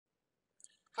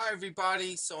Hi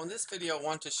everybody, so in this video I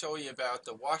want to show you about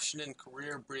the Washington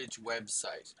Career Bridge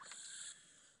website.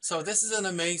 So this is an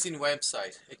amazing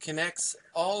website. It connects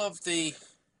all of the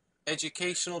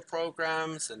educational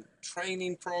programs and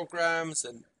training programs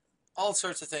and all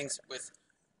sorts of things with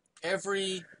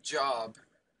every job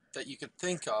that you could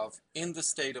think of in the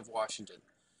state of Washington.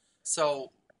 So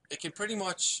it can pretty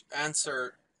much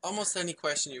answer almost any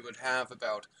question you would have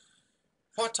about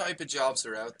what type of jobs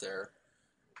are out there,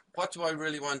 what do I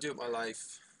really want to do with my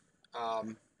life,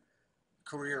 um,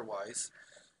 career-wise,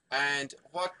 and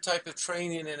what type of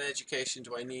training and education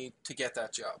do I need to get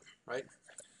that job, right?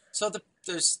 So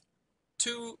there's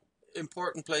two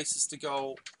important places to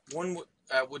go. One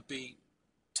would be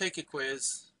take a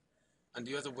quiz, and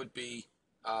the other would be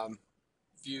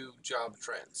view job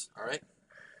trends, all right?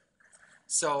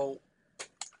 So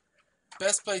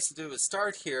best place to do is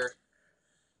start here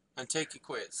and take a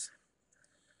quiz.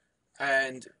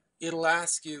 And it'll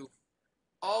ask you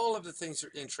all of the things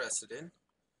you're interested in,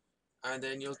 and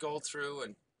then you'll go through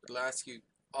and it'll ask you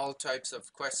all types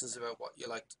of questions about what you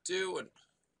like to do and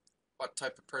what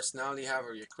type of personality you have.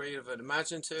 Are you creative and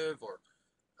imaginative, or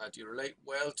do you relate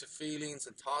well to feelings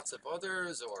and thoughts of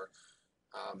others, or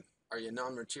are you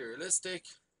non-materialistic?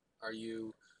 Are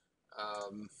you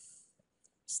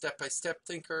step-by-step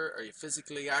thinker? Are you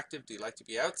physically active? Do you like to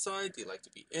be outside? Do you like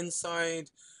to be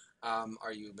inside?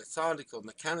 Are you methodical,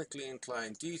 mechanically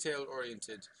inclined,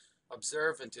 detail-oriented,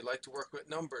 observant? Do you like to work with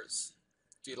numbers?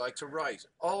 Do you like to write?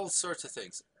 All sorts of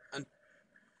things. And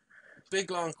big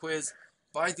long quiz.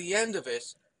 By the end of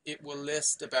it, it will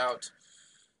list about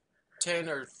 10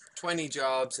 or 20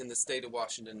 jobs in the state of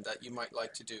Washington that you might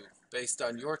like to do based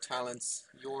on your talents,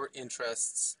 your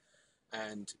interests,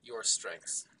 and your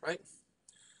strengths, right?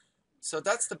 So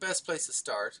that's the best place to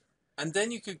start. And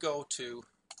then you could go to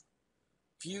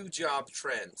view job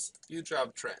trends,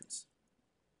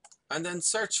 and then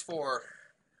search for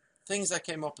things that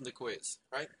came up in the quiz,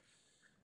 right?